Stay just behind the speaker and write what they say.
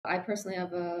I personally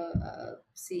have a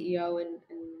CEO in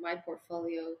my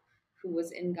portfolio who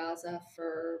was in Gaza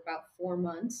for about 4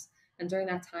 months. And during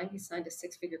that time, he signed a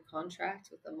six-figure contract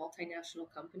with a multinational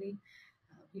company.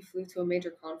 He flew to a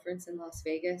major conference in Las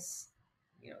Vegas,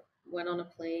 went on a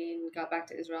plane, got back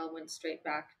to Israel, went straight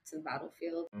back to the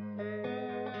battlefield.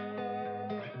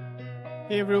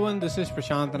 Hey everyone, this is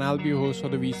Prashant and I'll be your host for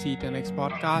the VC 10X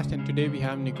podcast. And today we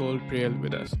have Nicole Priel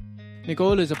with us.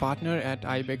 Nicole is a partner at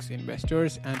Ibex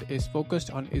Investors and is focused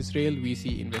on Israel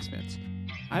VC investments.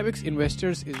 Ibex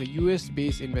Investors is a US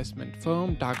based investment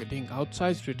firm targeting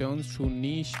outsized returns through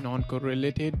niche, non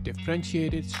correlated,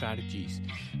 differentiated strategies.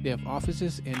 They have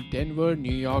offices in Denver,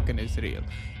 New York, and Israel.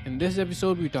 In this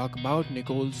episode, we talk about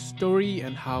Nicole's story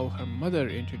and how her mother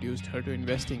introduced her to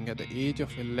investing at the age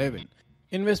of 11.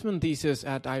 Investment thesis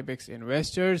at Ibex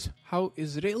Investors: how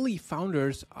Israeli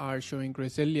founders are showing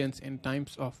resilience in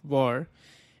times of war,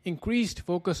 increased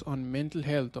focus on mental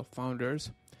health of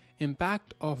founders,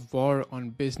 impact of war on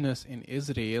business in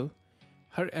Israel,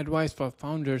 her advice for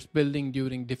founders building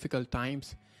during difficult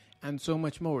times, and so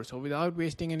much more. So without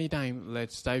wasting any time,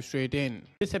 let's dive straight in.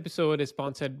 This episode is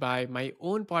sponsored by my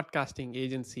own podcasting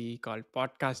agency called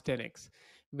Podcast 10X,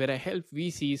 where I help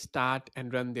VCs start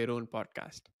and run their own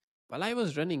podcast. While I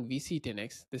was running VC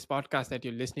 10X, this podcast that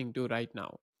you're listening to right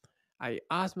now, I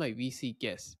asked my VC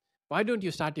guests, why don't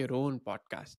you start your own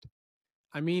podcast?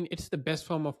 I mean, it's the best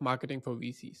form of marketing for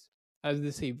VCs. As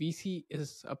they say, VC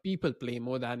is a people play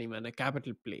more than even a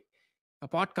capital play. A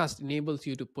podcast enables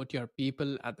you to put your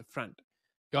people at the front,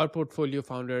 your portfolio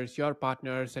founders, your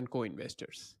partners, and co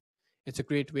investors. It's a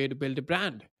great way to build a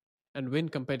brand and win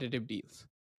competitive deals.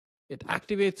 It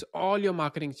activates all your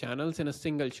marketing channels in a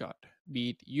single shot,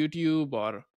 be it YouTube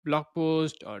or blog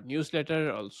post or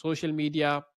newsletter or social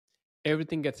media.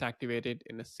 Everything gets activated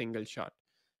in a single shot.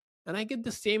 And I get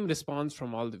the same response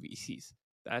from all the VCs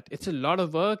that it's a lot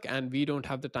of work and we don't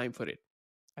have the time for it.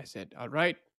 I said, all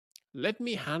right, let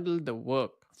me handle the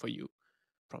work for you,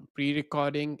 from pre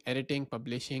recording, editing,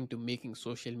 publishing to making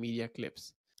social media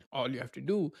clips. All you have to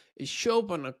do is show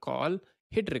up on a call,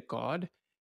 hit record,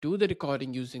 do the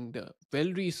recording using the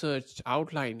well researched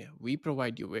outline we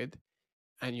provide you with,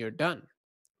 and you're done.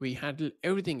 We handle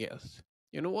everything else.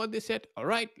 You know what they said? All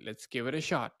right, let's give it a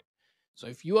shot. So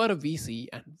if you are a VC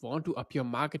and want to up your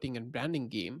marketing and branding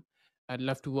game, I'd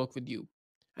love to work with you.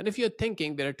 And if you're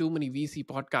thinking there are too many VC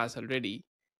podcasts already,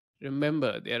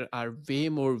 remember there are way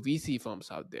more VC firms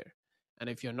out there. And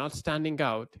if you're not standing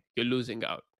out, you're losing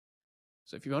out.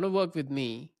 So if you want to work with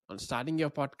me on starting your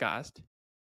podcast,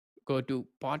 go to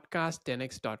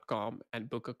podcast10x.com and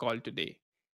book a call today.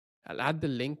 I'll add the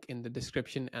link in the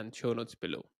description and show notes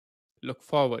below. Look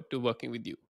forward to working with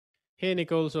you. Hey,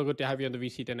 Nicole, so good to have you on the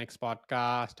VC10X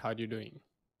podcast. How are you doing?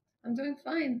 I'm doing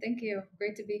fine, thank you.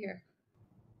 Great to be here.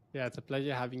 Yeah, it's a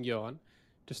pleasure having you on.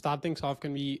 To start things off,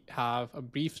 can we have a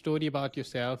brief story about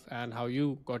yourself and how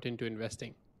you got into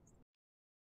investing?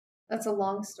 That's a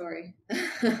long story.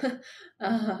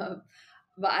 um,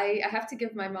 but I have to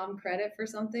give my mom credit for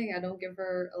something. I don't give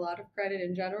her a lot of credit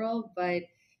in general, but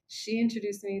she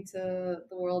introduced me to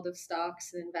the world of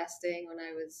stocks and investing when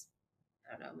I was,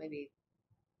 I don't know, maybe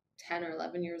 10 or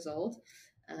 11 years old.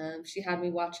 She had me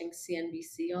watching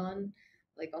CNBC on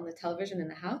the television in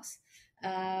the house.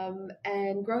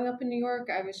 And growing up in New York,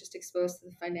 I was just exposed to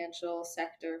the financial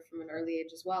sector from an early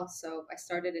age as well. So I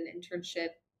started an internship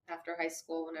after high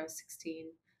school when I was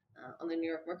 16 on the New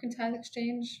York Mercantile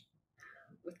Exchange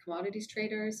with commodities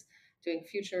traders, doing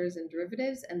futures and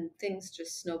derivatives, and things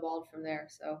just snowballed from there.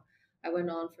 So I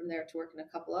went on from there to work in a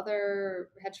couple other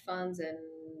hedge funds and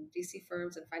VC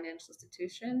firms and financial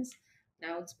institutions.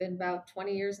 Now it's been about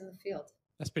 20 years in the field.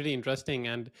 That's pretty interesting.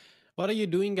 And what are you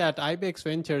doing at Ibex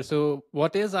Ventures? So,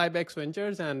 what is Ibex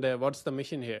Ventures and what's the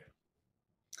mission here?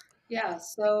 Yeah,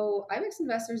 so Ibex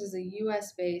Investors is a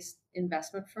US based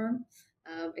investment firm.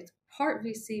 It's part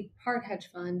VC, part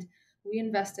hedge fund. We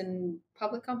invest in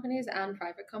public companies and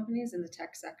private companies in the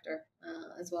tech sector,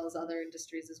 as well as other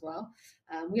industries as well.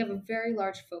 We have a very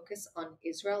large focus on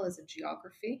Israel as a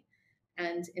geography.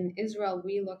 And in Israel,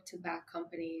 we look to back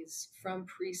companies from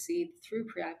pre seed through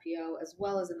pre IPO, as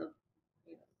well as in the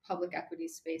public equity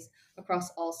space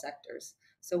across all sectors.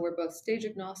 So we're both stage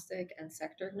agnostic and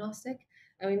sector agnostic.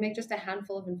 And we make just a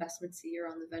handful of investments a year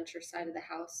on the venture side of the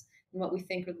house in what we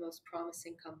think are the most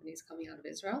promising companies coming out of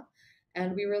Israel.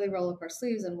 And we really roll up our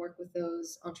sleeves and work with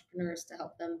those entrepreneurs to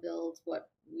help them build what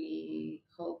we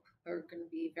hope are going to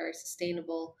be very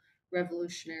sustainable,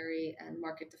 revolutionary, and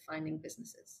market defining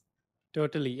businesses.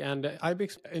 Totally. And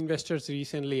Ibex Investors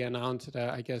recently announced,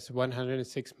 I guess,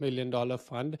 $106 million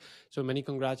fund. So many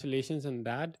congratulations on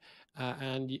that.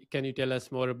 Can you tell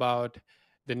us more about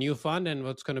the new fund and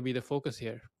what's going to be the focus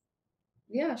here?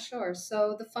 Yeah, sure.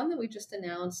 So the fund that we just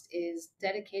announced is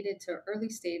dedicated to early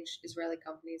stage Israeli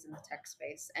companies in the tech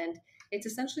space. And it's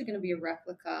essentially going to be a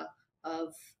replica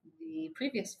of the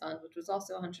previous fund, which was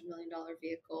also a $100 million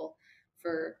vehicle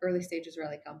for early stage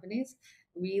Israeli companies.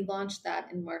 We launched that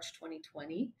in March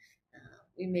 2020.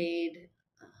 We made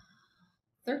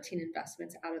 13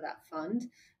 investments out of that fund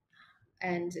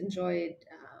and enjoyed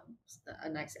a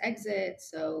nice exit.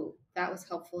 So that was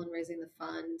helpful in raising the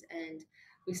fund. And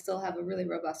we still have a really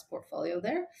robust portfolio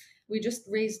there. We just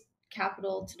raised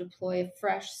capital to deploy a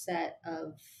fresh set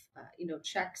of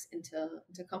checks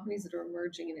into companies that are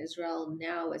emerging in Israel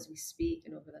now as we speak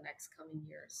and over the next coming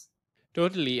years.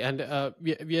 Totally. And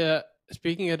we are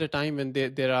speaking at a time when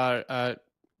there are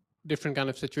different kind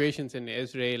of situations in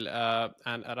Israel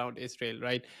and around Israel,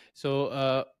 right?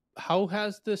 So, how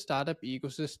has the startup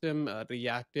ecosystem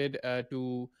reacted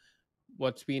to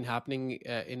what's been happening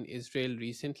in Israel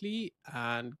recently,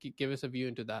 and give us a view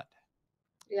into that?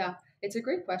 Yeah, it's a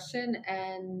great question,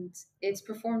 and it's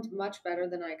performed much better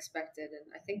than I expected, and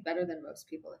I think better than most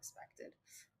people expected.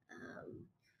 Um,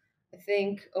 I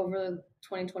think over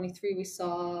 2023, we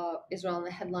saw Israel in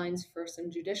the headlines for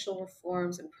some judicial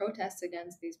reforms and protests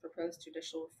against these proposed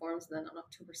judicial reforms. And then on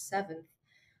October 7th,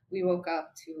 we woke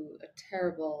up to a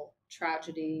terrible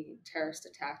tragedy, terrorist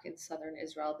attack in southern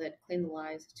Israel that claimed the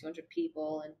lives of 200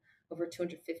 people and over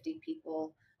 250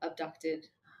 people abducted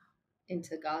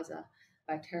into Gaza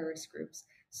by terrorist groups.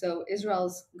 So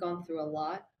Israel's gone through a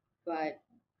lot, but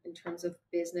in terms of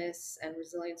business and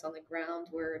resilience on the ground,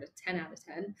 we're at a 10 out of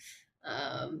 10.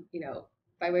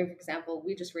 By way of example,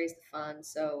 we just raised the fund.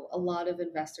 So a lot of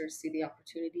investors see the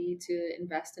opportunity to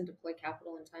invest and deploy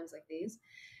capital in times like these.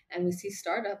 And we see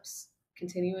startups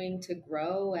continuing to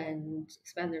grow and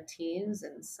expand their teams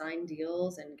and sign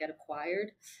deals and get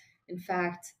acquired. In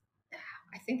fact,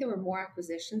 I think there were more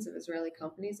acquisitions of Israeli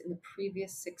companies in the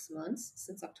previous 6 months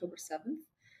since October 7th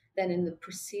than in the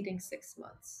preceding 6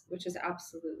 months, which is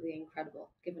absolutely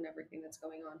incredible given everything that's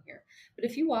going on here. But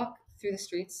if you walk through the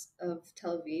streets of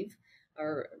Tel Aviv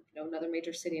or another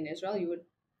major city in Israel, you would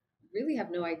really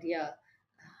have no idea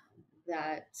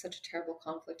that such a terrible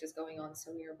conflict is going on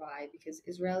so nearby because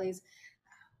Israelis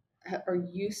are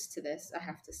used to this, I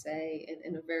have to say,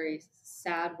 in a very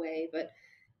sad way. But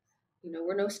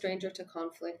we're no stranger to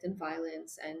conflict and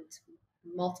violence and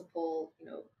multiple,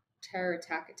 terror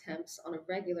attack attempts on a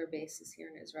regular basis here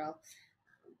in Israel.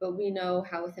 But we know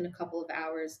how within a couple of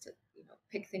hours to,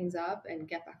 pick things up and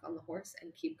get back on the horse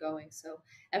and keep going. So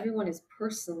everyone is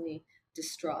personally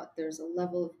distraught. There's a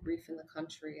level of grief in the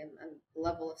country, and the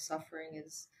level of suffering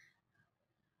is,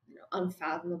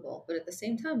 unfathomable. But at the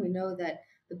same time, we know that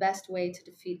the best way to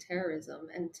defeat terrorism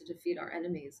and to defeat our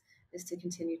enemies is to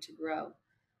continue to grow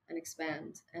and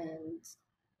expand and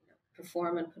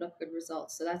perform and put up good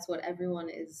results. So that's what everyone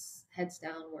is heads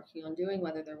down working on doing,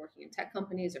 whether they're working in tech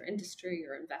companies or industry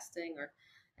or investing or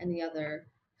any other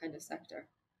kind of sector.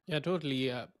 Yeah,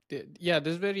 totally. Yeah,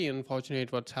 this is very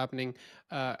unfortunate what's happening.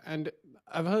 And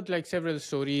I've heard like several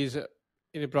stories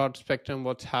in a broad spectrum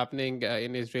what's happening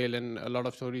in Israel, and a lot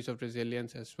of stories of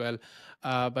resilience as well.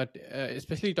 But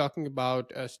especially talking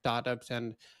about startups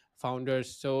and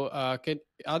founders. So, are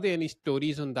there any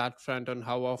stories on that front on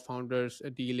how our founders are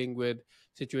dealing with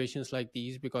situations like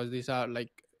these? Because these are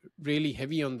like really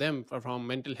heavy on them from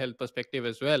mental health perspective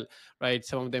as well, right?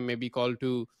 Some of them may be called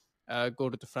to go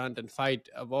to the front and fight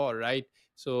a war, right?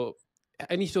 So,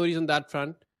 any stories on that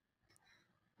front?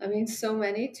 I mean, so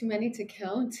many, too many to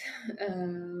count.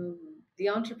 Um, the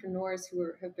entrepreneurs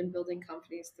have been building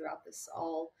companies throughout this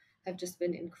all have just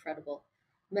been incredible.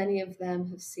 Many of them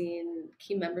have seen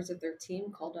key members of their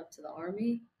team called up to the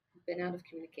army, been out of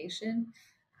communication.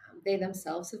 They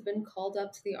themselves have been called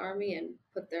up to the army and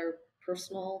put their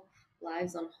personal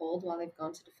lives on hold while they've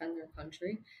gone to defend their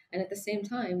country, and at the same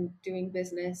time doing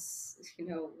business,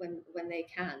 when they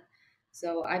can.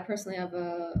 So I personally have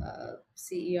a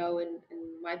CEO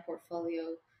in my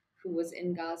portfolio who was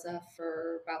in Gaza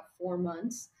for about 4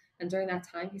 months, and during that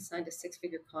time he signed a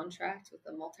six-figure contract with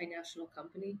a multinational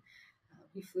company.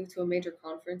 He flew to a major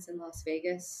conference in Las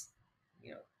Vegas,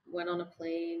 went on a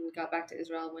plane, got back to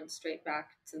Israel, went straight back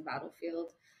to the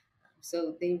battlefield.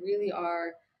 So they really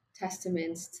are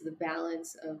testaments to the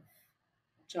balance of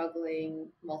juggling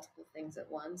multiple things at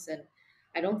once. And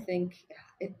I don't think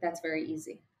that's very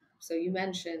easy. So you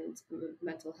mentioned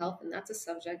mental health, and that's a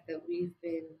subject that we've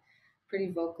been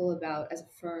pretty vocal about as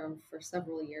a firm for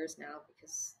several years now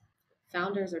because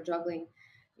founders are juggling,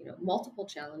 multiple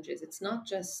challenges. It's not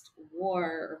just war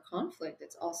or conflict.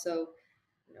 It's also,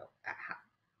 you know,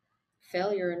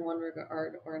 failure in one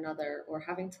regard or another, or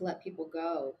having to let people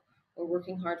go, or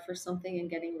working hard for something and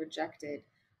getting rejected,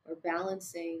 or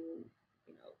balancing,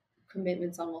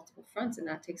 commitments on multiple fronts, and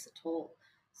that takes a toll.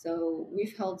 So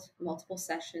we've held multiple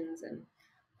sessions and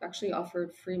actually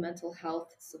offered free mental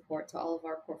health support to all of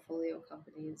our portfolio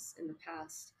companies in the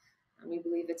past. And we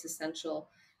believe it's essential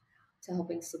to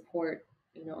helping support,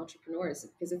 entrepreneurs,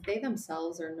 because if they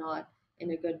themselves are not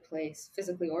in a good place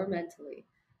physically or mentally,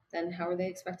 then how are they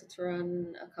expected to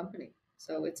run a company?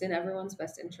 So it's in everyone's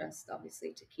best interest,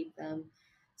 obviously, to keep them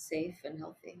safe and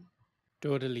healthy.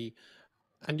 Totally.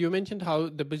 And you mentioned how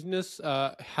the business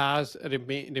has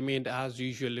remained as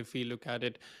usual if we look at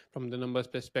it from the numbers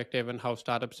perspective and how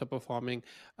startups are performing.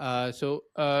 So,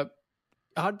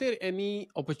 are there any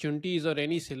opportunities or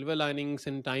any silver linings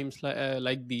in times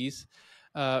like these?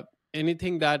 Uh,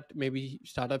 Anything that maybe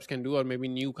startups can do, or maybe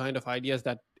new kind of ideas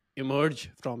that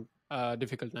emerge from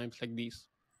difficult times like these?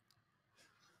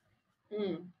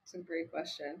 It's a great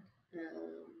question.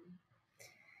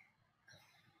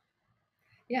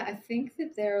 Yeah, I think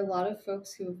that there are a lot of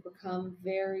folks who have become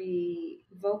very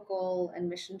vocal and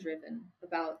mission driven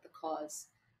about the cause,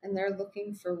 and they're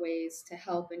looking for ways to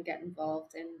help and get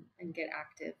involved and get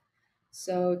active.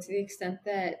 So to the extent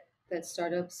that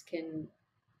startups can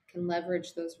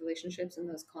leverage those relationships and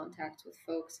those contacts with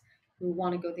folks who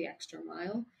want to go the extra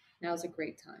mile, now is a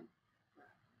great time.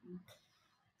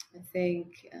 I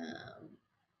think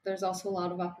there's also a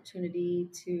lot of opportunity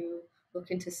to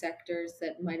look into sectors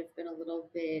that might have been a little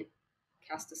bit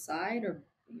cast aside or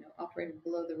operated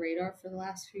below the radar for the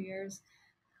last few years.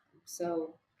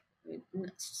 So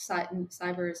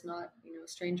cyber is not a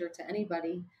stranger to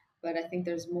anybody, but I think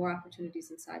there's more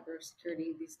opportunities in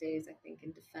cybersecurity these days. I think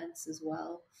in defense as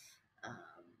well,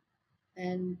 um,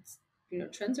 and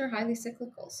trends are highly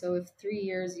cyclical. So if 3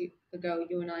 years ago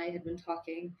you and I had been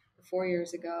talking, or 4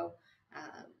 years ago,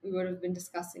 we would have been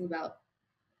discussing about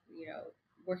you know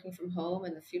working from home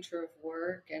and the future of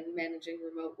work and managing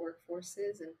remote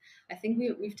workforces. And I think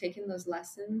we've taken those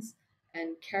lessons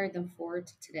and carried them forward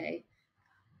to today.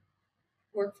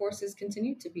 Workforces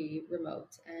continue to be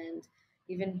remote, and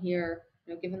even here,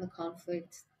 given the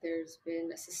conflict, there's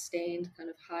been a sustained kind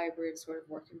of hybrid sort of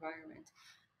work environment.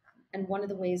 And one of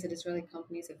the ways that Israeli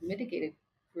companies have mitigated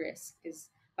risk is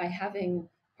by having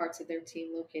parts of their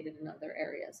team located in other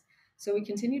areas. So we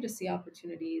continue to see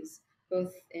opportunities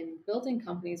both in building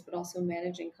companies but also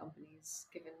managing companies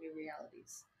given new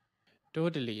realities.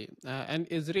 Totally. And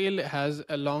Israel has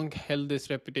a long held this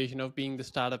reputation of being the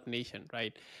startup nation,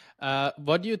 right?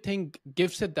 What do you think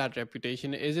gives it that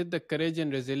reputation? Is it the courage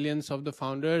and resilience of the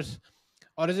founders,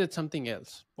 or is it something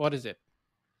else? What is it?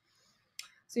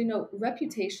 So,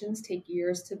 reputations take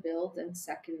years to build and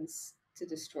seconds to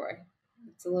destroy.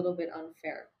 It's a little bit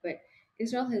unfair, but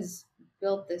Israel has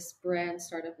built this brand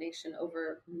startup nation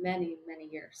over many, many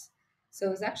years. So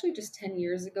it was actually just 10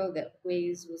 years ago that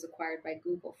Waze was acquired by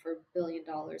Google for $1 billion.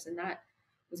 And that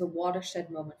was a watershed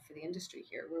moment for the industry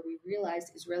here, where we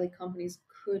realized Israeli companies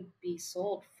could be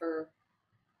sold for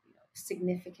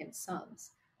significant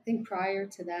sums. I think prior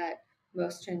to that,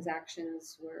 most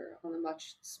transactions were on the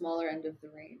much smaller end of the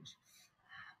range.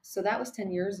 So that was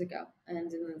 10 years ago. And in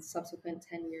the subsequent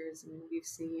 10 years, I mean, we've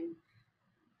seen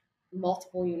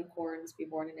multiple unicorns be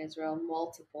born in Israel,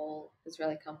 multiple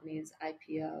Israeli companies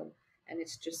IPO, and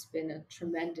it's just been a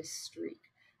tremendous streak.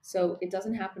 So it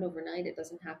doesn't happen overnight. It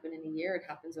doesn't happen in a year. It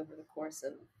happens over the course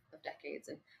of decades.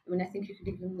 And I mean, I think you could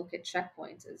even look at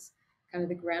Checkpoint as kind of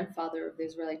the grandfather of the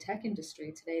Israeli tech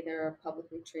industry. Today, they're a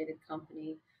publicly traded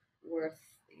company worth,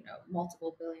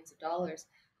 multiple billions of dollars.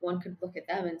 One could look at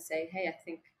them and say, hey, I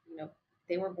think,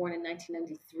 they were born in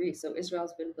 1993. So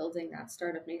Israel's been building that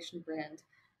startup nation brand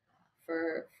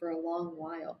for a long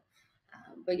while.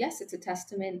 But yes, it's a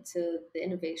testament to the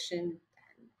innovation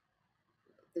and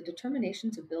the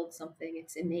determination to build something.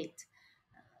 It's innate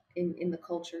in the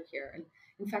culture here. And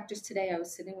in fact, just today I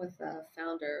was sitting with a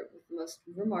founder with the most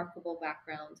remarkable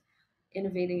background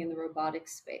innovating in the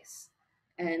robotics space.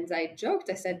 And I joked,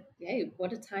 I said, hey,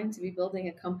 what a time to be building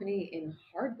a company in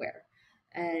hardware.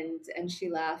 And she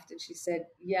laughed and she said,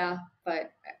 yeah,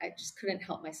 but I just couldn't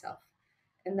help myself.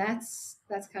 And that's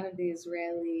kind of the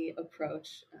Israeli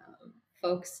approach.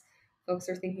 Folks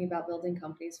are thinking about building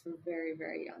companies from very,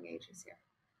 very young ages here.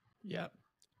 Yeah,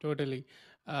 totally.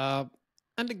 Uh,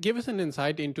 and give us an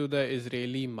insight into the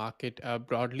Israeli market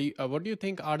broadly. What do you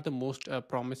think are the most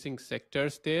promising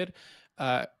sectors there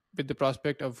uh, with the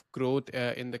prospect of growth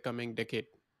in the coming decade?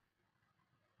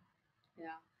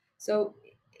 Yeah. So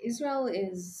Israel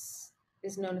is.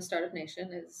 is known as Startup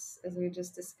Nation, as we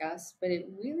just discussed, but it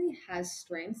really has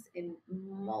strengths in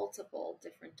multiple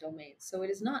different domains. So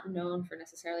it is not known for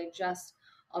necessarily just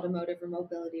automotive or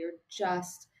mobility or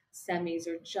just semis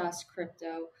or just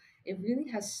crypto. It really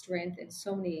has strength in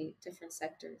so many different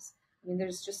sectors. I mean,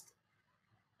 there's just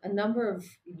a number of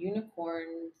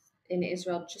unicorns in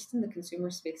Israel just in the consumer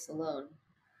space alone.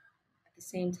 At the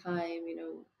same time,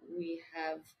 we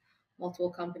have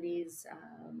multiple companies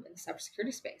in the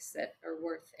cybersecurity space that are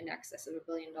worth in excess of $1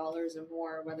 billion or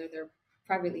more, whether they're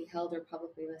privately held or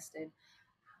publicly listed.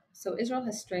 So Israel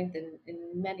has strength in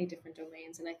many different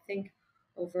domains, and I think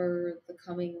over the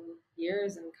coming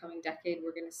years and coming decade,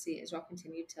 we're going to see Israel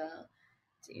continue to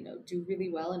do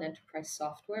really well in enterprise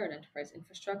software and enterprise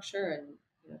infrastructure,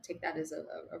 and take that as a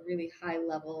really high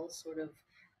level sort of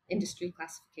industry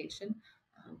classification.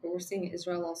 But we're seeing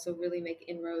Israel also really make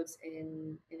inroads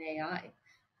in AI,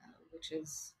 which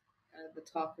is the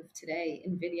talk of today.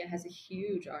 NVIDIA has a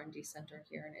huge R&D center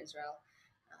here in Israel,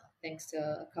 thanks to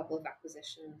a couple of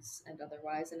acquisitions and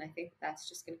otherwise. And I think that's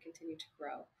just going to continue to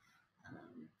grow.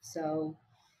 So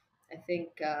I think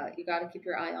you got to keep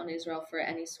your eye on Israel for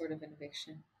any sort of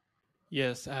innovation.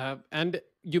 Yes, and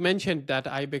you mentioned that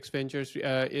Ibex Ventures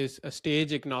is a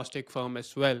stage agnostic firm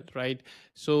as well, right?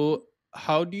 So,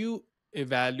 how do you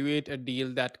evaluate a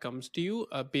deal that comes to you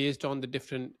based on the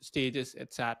different stages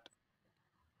it's at?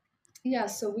 Yeah,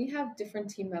 so we have different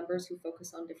team members who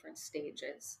focus on different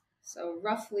stages. So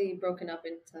roughly broken up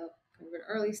into kind of an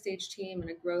early stage team and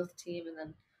a growth team, and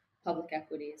then public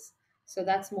equities. So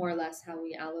that's more or less how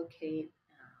we allocate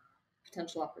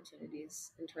potential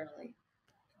opportunities internally.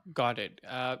 Got it.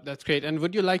 That's great. And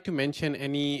would you like to mention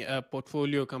any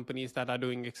portfolio companies that are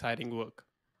doing exciting work?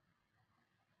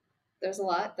 There's a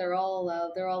lot. They're all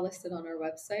listed on our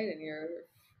website, and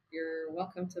you're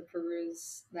welcome to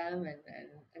peruse them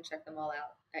and check them all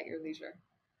out at your leisure.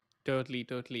 Totally,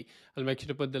 totally. I'll make sure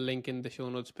to put the link in the show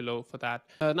notes below for that.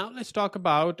 Now let's talk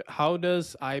about how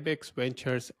does Ibex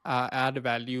Ventures add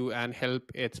value and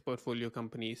help its portfolio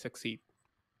companies succeed.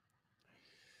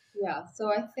 Yeah,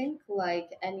 so I think like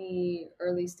any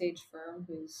early stage firm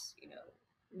who's,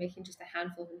 making just a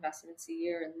handful of investments a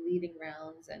year and leading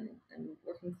rounds and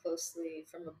working closely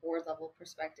from a board level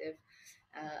perspective,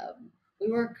 we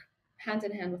work hand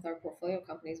in hand with our portfolio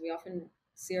companies. We often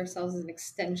see ourselves as an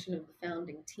extension of the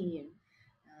founding team,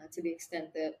 to the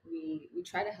extent that we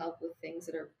try to help with things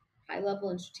that are high level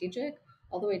and strategic,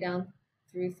 all the way down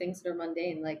through things that are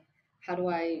mundane, like how do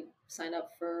I sign up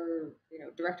for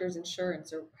director's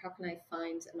insurance, or how can I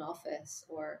find an office,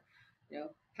 or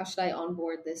how should I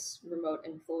onboard this remote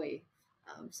employee.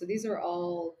 So these are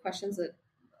all questions that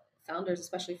founders,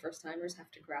 especially first timers,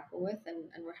 have to grapple with,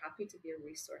 and we're happy to be a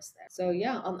resource there. So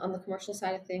yeah, on the commercial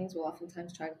side of things, we'll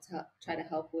oftentimes try to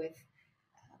help with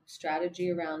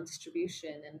strategy around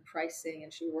distribution and pricing,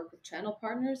 and should we work with channel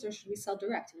partners or should we sell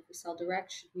direct, and if we sell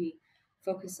direct, should we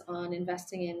focus on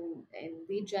investing in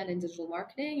lead gen and digital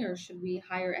marketing, or should we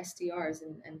hire SDRs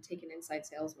and take an inside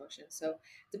sales motion. So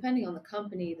depending on the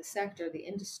company, the sector, the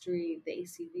industry, the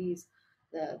ACVs,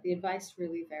 the advice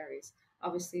really varies.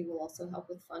 Obviously, we'll also help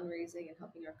with fundraising and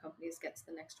helping our companies get to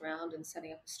the next round and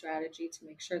setting up a strategy to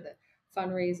make sure that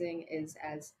fundraising is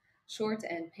as short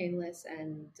and painless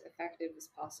and effective as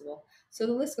possible. So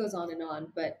the list goes on and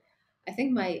on. But I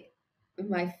think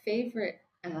my favorite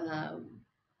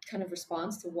kind of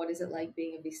response to what is it like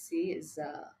being a VC is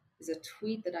a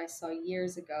tweet that I saw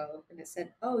years ago, and it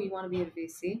said, "Oh, you want to be a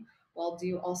VC? Well, do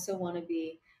you also want to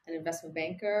be an investment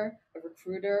banker, a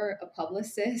recruiter, a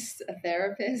publicist, a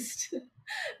therapist,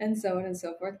 and so on and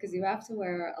so forth? Because you have to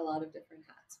wear a lot of different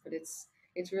hats. But it's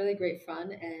really great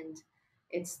fun, and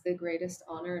it's the greatest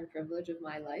honor and privilege of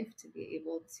my life to be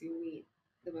able to meet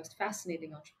the most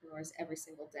fascinating entrepreneurs every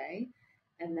single day,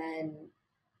 and then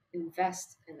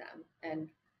invest in them and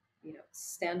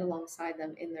stand alongside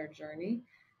them in their journey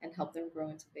and help them grow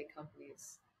into big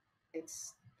companies. It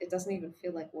doesn't even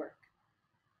feel like work.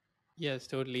 Yes,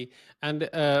 totally. And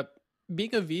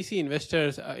being a VC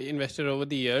investor over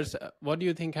the years, what do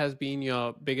you think has been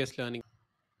your biggest learning?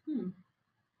 Hmm.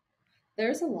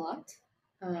 There's a lot.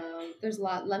 There's a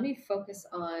lot. Let me focus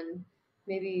on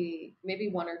maybe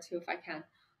one or two if I can.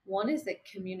 One is that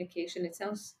communication. It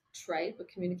sounds trite, but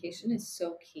communication is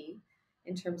so key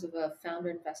in terms of a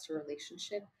founder investor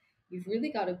relationship. You've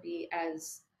really got to be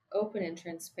as open and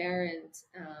transparent,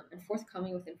 and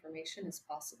forthcoming with information as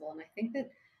possible. And I think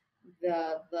that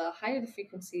the higher the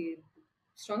frequency,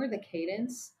 stronger the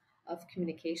cadence of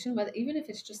communication, but even if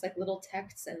it's just like little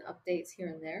texts and updates here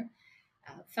and there,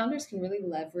 founders can really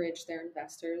leverage their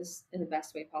investors in the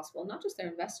best way possible, not just their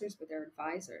investors, but their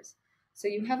advisors. So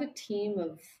you have a team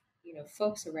of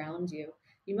folks around you.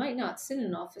 You might not sit in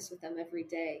an office with them every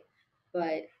day,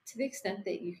 but to the extent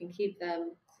that you can keep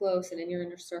them close and in your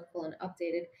inner circle and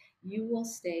updated, you will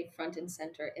stay front and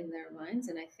center in their minds.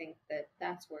 And I think that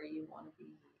that's where you want to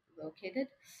be located.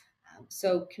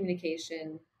 So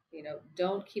communication,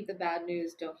 don't keep the bad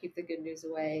news, don't keep the good news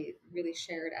away, really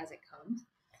share it as it comes.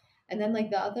 And then, like,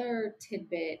 the other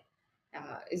tidbit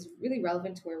is really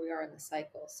relevant to where we are in the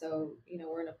cycle. So,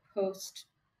 we're in a post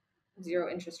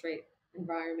zero interest rate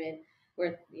environment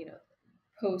where,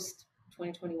 post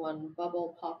 2021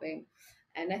 bubble popping.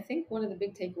 And I think one of the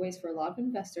big takeaways for a lot of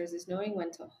investors is knowing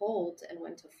when to hold and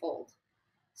when to fold.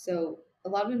 So a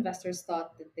lot of investors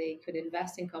thought that they could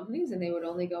invest in companies and they would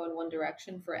only go in one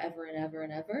direction forever and ever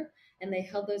and ever. And they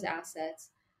held those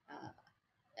assets uh,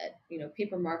 at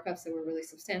paper markups that were really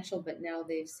substantial, but now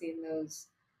they've seen those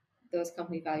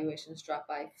company valuations drop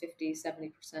by 50,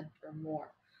 70% or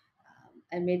more.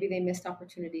 And maybe they missed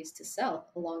opportunities to sell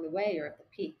along the way or at the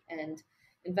peak. And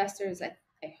investors, I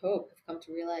hope, have come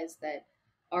to realize that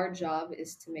our job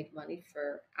is to make money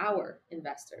for our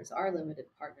investors, our limited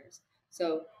partners.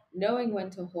 So knowing when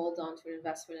to hold on to an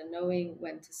investment and knowing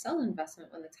when to sell an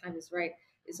investment when the time is right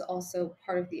is also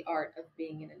part of the art of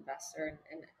being an investor,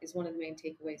 and is one of the main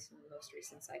takeaways from the most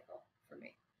recent cycle for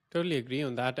me. Totally agree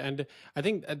on that. And I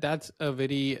think that's a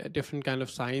very different kind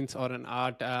of science or an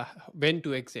art, when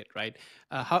to exit, right?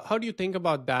 How do you think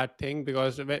about that thing?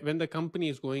 Because when the company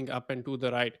is going up and to the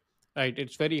right, right,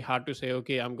 it's very hard to say,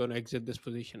 okay, I'm going to exit this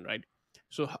position, right?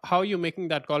 So how are you making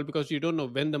that call? Because you don't know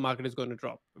when the market is going to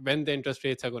drop, when the interest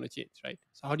rates are going to change, right?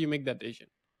 So how do you make that decision?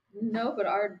 No, but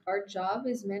our job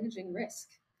is managing risk.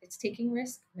 It's taking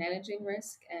risk, managing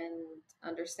risk, and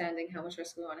understanding how much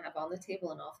risk we want to have on the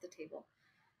table and off the table.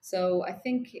 So I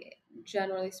think,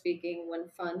 generally speaking, when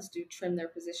funds do trim their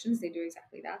positions, they do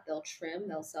exactly that. They'll trim,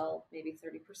 they'll sell maybe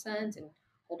 30% and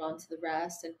hold on to the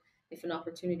rest. And if an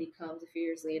opportunity comes a few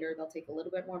years later, they'll take a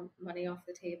little bit more money off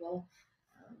the table.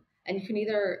 Um, and you can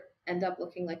either end up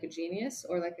looking like a genius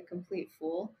or like a complete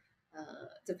fool,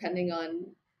 depending on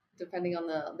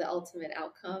the ultimate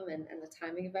outcome and the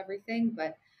timing of everything.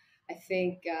 But I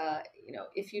think,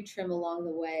 if you trim along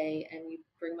the way and you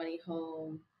bring money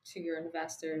home to your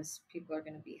investors, people are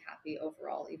going to be happy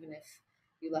overall, even if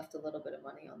you left a little bit of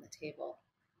money on the table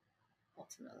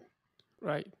ultimately.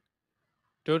 Right.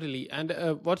 Totally. And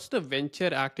what's the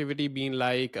venture activity been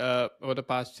like over the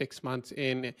past 6 months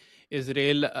in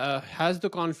Israel? Has the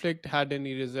conflict had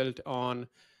any result on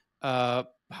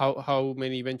how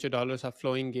many venture dollars are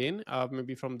flowing in,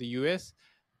 maybe from the US?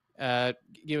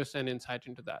 Give us an insight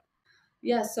into that.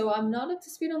 Yeah, so I'm not up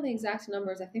to speed on the exact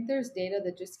numbers. I think there's data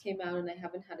that just came out and I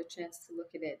haven't had a chance to look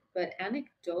at it. But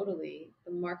anecdotally,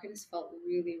 the market has felt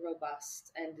really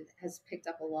robust and it has picked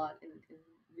up a lot in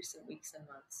recent weeks and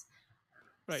months.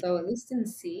 Right. So at least in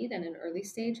seed and in early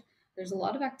stage, there's a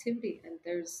lot of activity and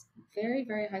there's very,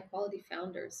 very high quality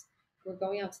founders who are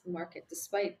going out to the market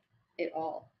despite it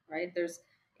all, right?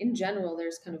 In general,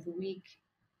 there's kind of weak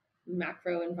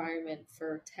macro environment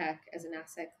for tech as an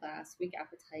asset class, weak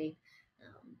appetite.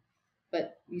 Um,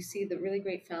 but you see the really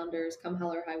great founders, come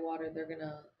hell or high water, they're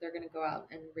gonna go out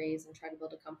and raise and try to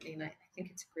build a company, and I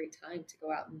think it's a great time to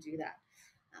go out and do that.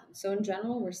 So in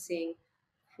general, we're seeing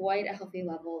quite a healthy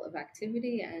level of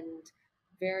activity and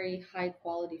very high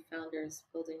quality founders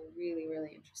building really,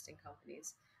 really interesting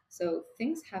companies. So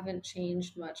things haven't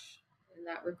changed much in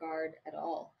that regard at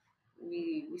all.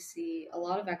 We see a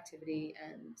lot of activity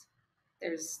and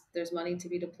there's money to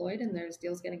be deployed and there's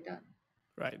deals getting done.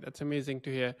 Right. That's amazing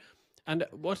to hear. And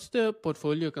what's the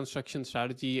portfolio construction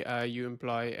strategy you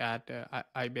employ at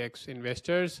Ibex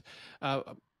Investors?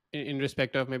 In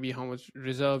respect of maybe how much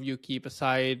reserve you keep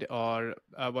aside, or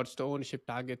what's the ownership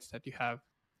targets that you have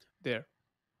there?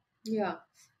 Yeah.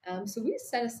 So we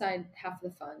set aside half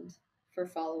the fund for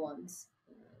follow-ons,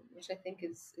 which I think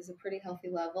is a pretty healthy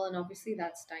level. And obviously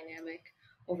that's dynamic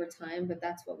over time, but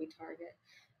that's what we target.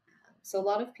 So a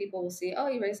lot of people will see, oh,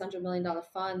 you raised $100 million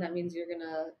fund. That means you're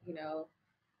gonna,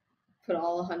 put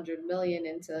all 100 million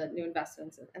into new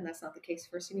investments, and that's not the case.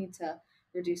 First, you need to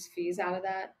reduce fees out of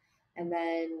that, and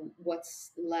then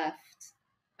what's left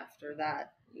after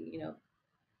that,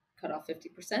 cut off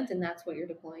 50%, and that's what you're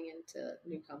deploying into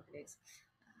new companies.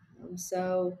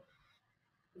 So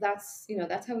that's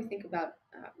how we think about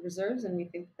reserves, and we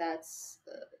think that's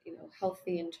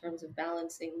healthy in terms of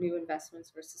balancing new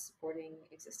investments versus supporting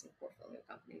existing portfolio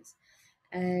companies.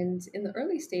 And in the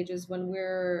early stages, when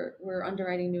we're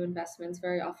underwriting new investments,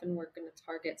 very often we're going to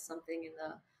target something in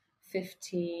the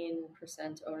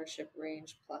 15% ownership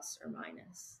range, plus or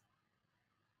minus.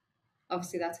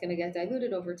 Obviously, that's going to get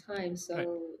diluted over time. Right.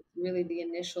 So really, the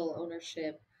initial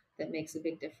ownership that makes a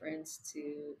big difference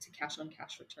to cash on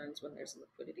cash returns when there's a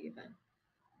liquidity event.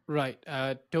 Right,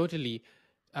 totally.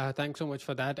 Thanks so much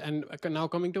for that. And now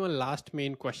coming to my last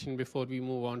main question before we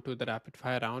move on to the rapid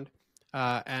fire round.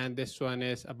 And this one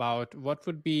is about what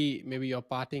would be maybe your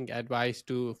parting advice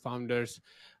to founders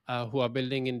who are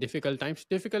building in difficult times,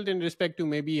 difficult in respect to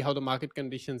maybe how the market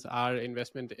conditions are,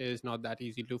 investment is not that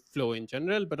easy to flow in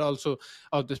general, but also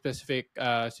of the specific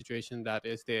situation that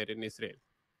is there in Israel.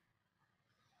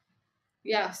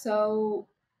 Yeah, so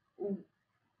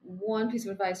one piece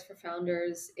of advice for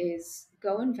founders is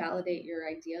go and validate your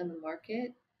idea in the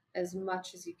market as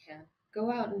much as you can.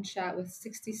 Go out and chat with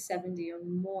 60, 70 or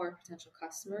more potential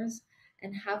customers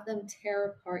and have them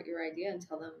tear apart your idea and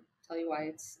tell you why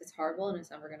it's horrible and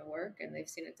it's never going to work and they've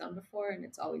seen it done before and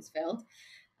it's always failed.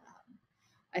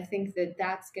 I think that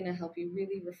that's going to help you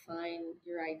really refine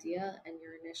your idea and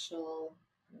your initial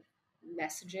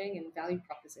messaging and value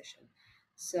proposition.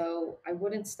 So I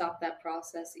wouldn't stop that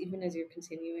process even as you're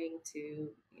continuing to,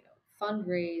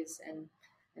 fundraise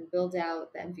and build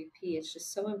out the MVP. It's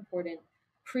just so important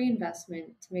pre-investment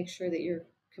to make sure that you're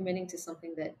committing to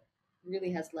something that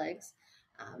really has legs,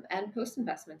 and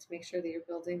post-investment to make sure that you're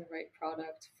building the right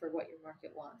product for what your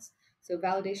market wants. So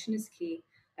validation is key.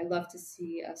 I love to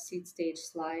see a seed stage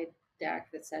slide deck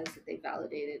that says that they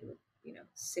validated with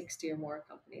 60 or more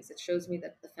companies. It shows me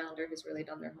that the founder has really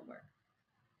done their homework.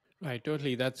 Right,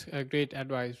 totally. That's a great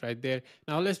advice right there.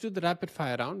 Now let's do the rapid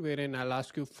fire round, wherein I'll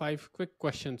ask you five quick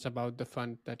questions about the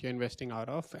fund that you're investing out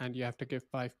of, and you have to give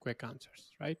five quick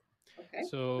answers, right? Okay.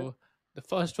 So the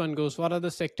first one goes, what are the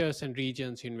sectors and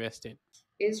regions you invest in?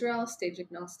 Israel, stage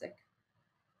agnostic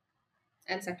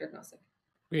and sector agnostic.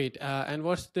 Great. And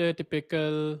what's the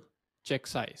typical check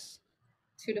size?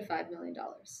 $2 to $5 million.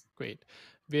 Great.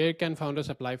 Where can founders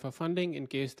apply for funding in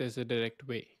case there's a direct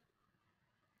way?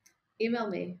 Email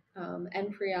me,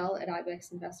 npriel at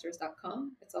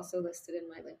ibexinvestors.com. It's also listed in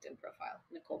my LinkedIn profile,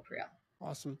 Nicole Priel.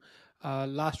 Awesome.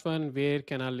 Last one, where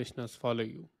can our listeners follow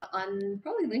you? On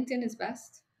probably LinkedIn is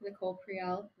best. Nicole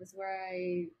Priel is where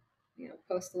I,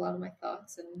 post a lot of my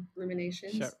thoughts and Sure.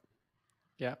 ruminations.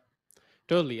 Yeah.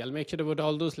 Totally. I'll make sure to put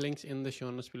all those links in the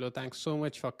show notes below. Thanks so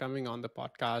much for coming on the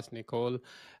podcast, Nicole.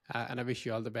 And I wish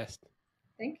you all the best.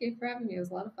 Thank you for having me. It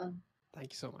was a lot of fun.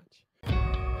 Thank you so much.